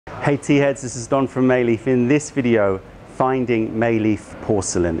Hey tea heads, this is Don from Mei Leaf. In this video, finding Mei Leaf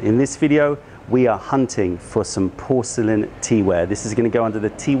porcelain. In this video, we are hunting for some porcelain teaware. This is going to go under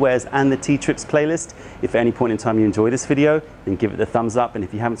the teawares and the tea trips playlist. If at any point in time you enjoy this video, then give it the thumbs up. And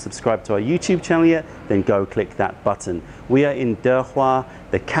if you haven't subscribed to our YouTube channel yet, then go click that button. We are in Dehua,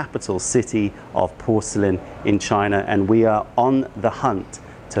 the capital city of porcelain in China, and we are on the hunt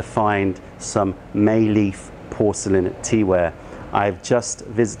to find some Mei Leaf porcelain teaware. I've just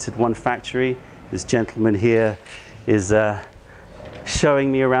visited one factory. This gentleman here is showing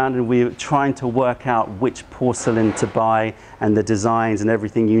me around, and we're trying to work out which porcelain to buy and the designs and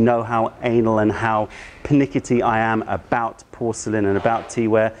everything. You know how anal and how pernickety I am about porcelain and about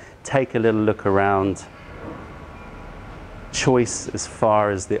teaware. Take a little look around. Choice as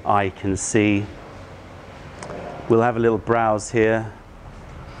far as the eye can see. We'll have a little browse here.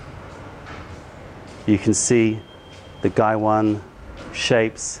 You can see the Gaiwan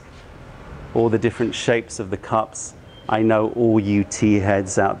shapes, all the different shapes of the cups. I know all you tea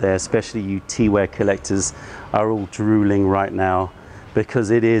heads out there, especially you teaware collectors, are all drooling right now because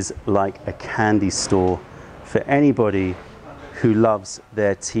it is like a candy store for anybody who loves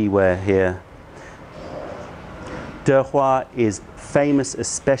their teaware here. Dehua is famous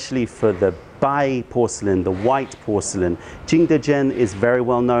especially for the Bai porcelain, the white porcelain. Jingdezhen is very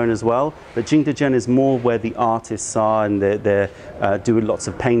well known as well, but Jingdezhen is more where the artists are and they're doing lots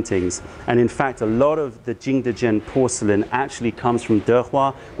of paintings. And in fact, a lot of the Jingdezhen porcelain actually comes from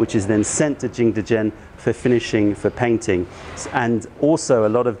Dehua, which is then sent to Jingdezhen for finishing, for painting. And also a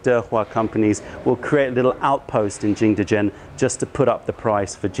lot of Dehua companies will create a little outpost in Jingdezhen just to put up the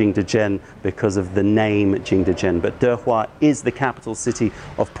price for Jingdezhen because of the name Jingdezhen. But Dehua is the capital city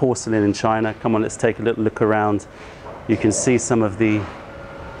of porcelain in China. Come on, let's take a little look around. You can see some of the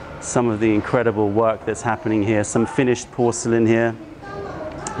incredible work that's happening here. Some finished porcelain here.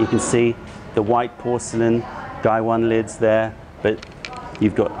 You can see the white porcelain Gaiwan lids there, but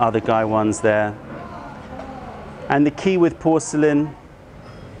you've got other Gaiwans there. And the key with porcelain,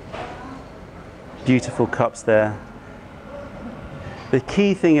 beautiful cups there. The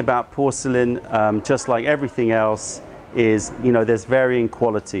key thing about porcelain, just like everything else, is, you know, there's varying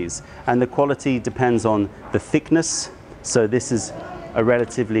qualities. And the quality depends on the thickness. So this is a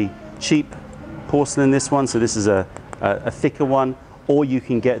relatively cheap porcelain, this one. So this is a thicker one. Or you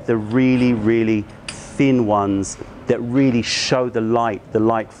can get the really, really thin ones that really show the light. The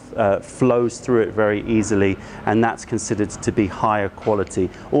light flows through it very easily, and that's considered to be higher quality.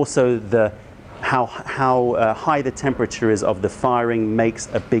 Also, how high the temperature is of the firing makes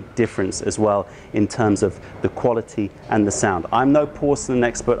a big difference as well in terms of the quality and the sound. I'm no porcelain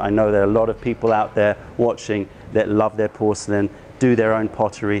expert. I know there are a lot of people out there watching that love their porcelain, do their own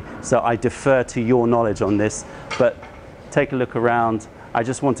pottery, so I defer to your knowledge on this, but take a look around. I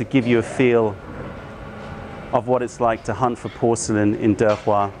just want to give you a feel of what it's like to hunt for porcelain in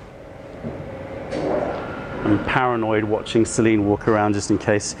Dehua. I'm paranoid watching Celine walk around just in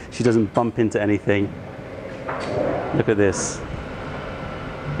case she doesn't bump into anything. Look at this.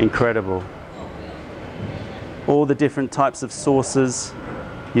 Incredible. All the different types of saucers.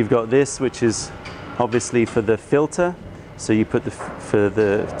 You've got this, which is obviously for the filter. So you put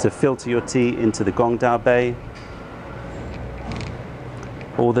to filter your tea into the Gongdao Bay.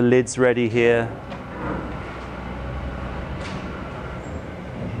 All the lids ready here.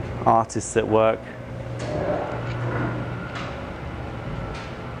 Artists at work.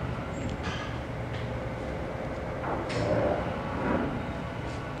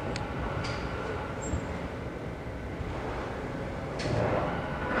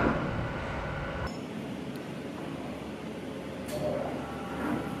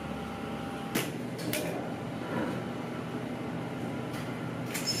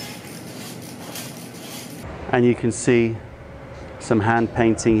 And you can see some hand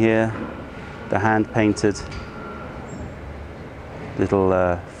painting here, the hand painted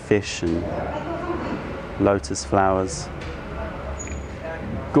little fish and lotus flowers.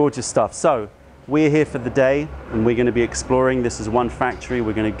 Gorgeous stuff. So we're here for the day and we're going to be exploring. This is one factory.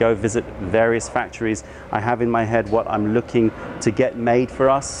 We're going to go visit various factories. I have in my head what I'm looking to get made for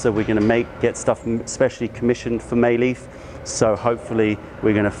us. So we're going to get stuff specially commissioned for Mei Leaf. So hopefully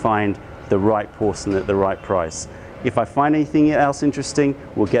we're going to find the right porcelain at the right price. If I find anything else interesting,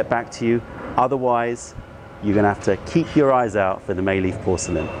 we'll get back to you. Otherwise, you're going to have to keep your eyes out for the Mei Leaf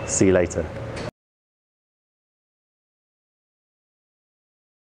porcelain. See you later.